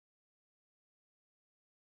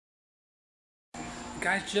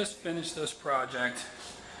Guys, just finished this project.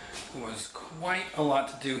 It was quite a lot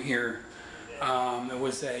to do here. It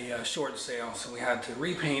was a short sale, so we had to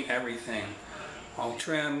repaint everything. All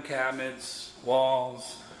trim, cabinets,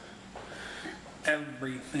 walls,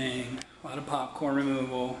 everything. A lot of popcorn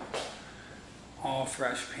removal, all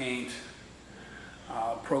fresh paint.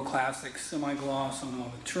 Pro Classic semi-gloss on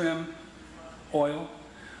all the trim, oil.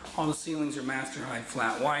 All the ceilings are Master High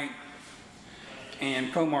flat white,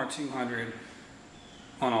 and Promar 200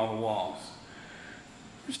 on all the walls.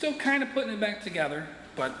 We're still kind of putting it back together,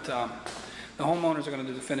 but the homeowners are going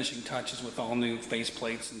to do the finishing touches with all new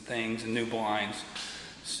faceplates and things and new blinds.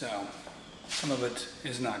 So some of it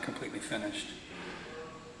is not completely finished.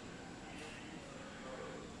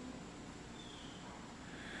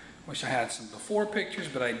 Wish I had some before pictures,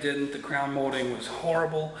 but I didn't. The crown molding was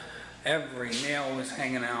horrible. Every nail was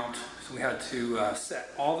hanging out, so we had to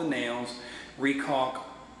set all the nails, recaulk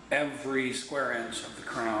every square inch of the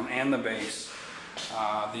crown and the base.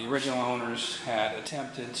 The original owners had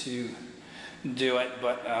attempted to do it,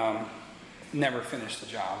 but never finished the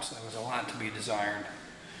job, so there was a lot to be desired.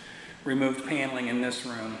 Removed paneling in this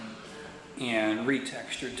room and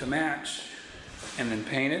retextured to match, and then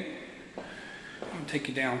painted. I'm going to take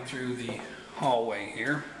you down through the hallway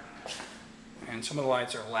here, and some of the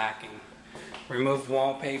lights are lacking. Removed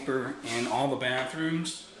wallpaper in all the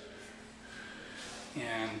bathrooms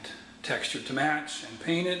and textured to match and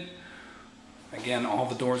painted. Again, all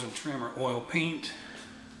the doors and trim are oil paint.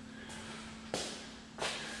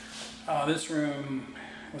 This room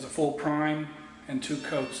was a full prime and 2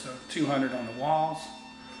 coats of 200 on the walls.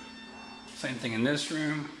 Same thing in this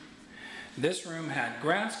room. This room had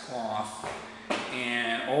grass cloth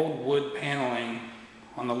and old wood paneling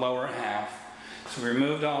on the lower half. So we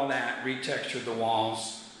removed all that, retextured the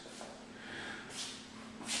walls.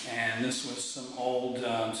 And this was some old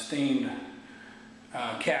stained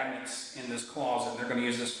cabinets in this closet. They're going to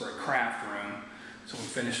use this for a craft room. So we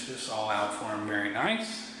finished this all out for them. Very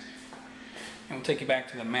nice. And we'll take you back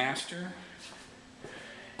to the master.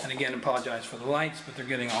 And again, apologize for the lights, but they're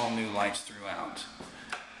getting all new lights throughout.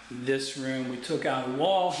 This room, we took out a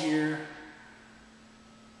wall here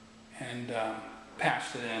and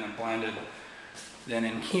patched it in and blended. Then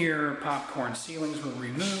in here, popcorn ceilings were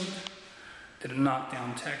removed. Did a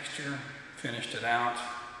knockdown texture, finished it out.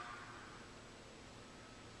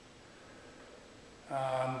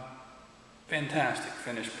 Fantastic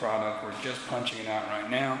finished product. We're just punching it out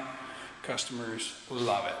right now. Customers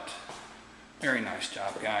love it. Very nice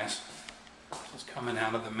job, guys. Just coming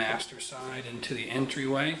out of the master side into the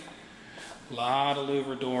entryway. A lot of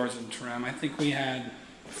louver doors and trim. I think we had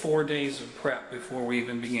 4 days of prep before we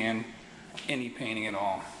even began any painting at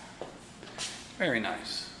all. Very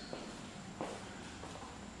nice.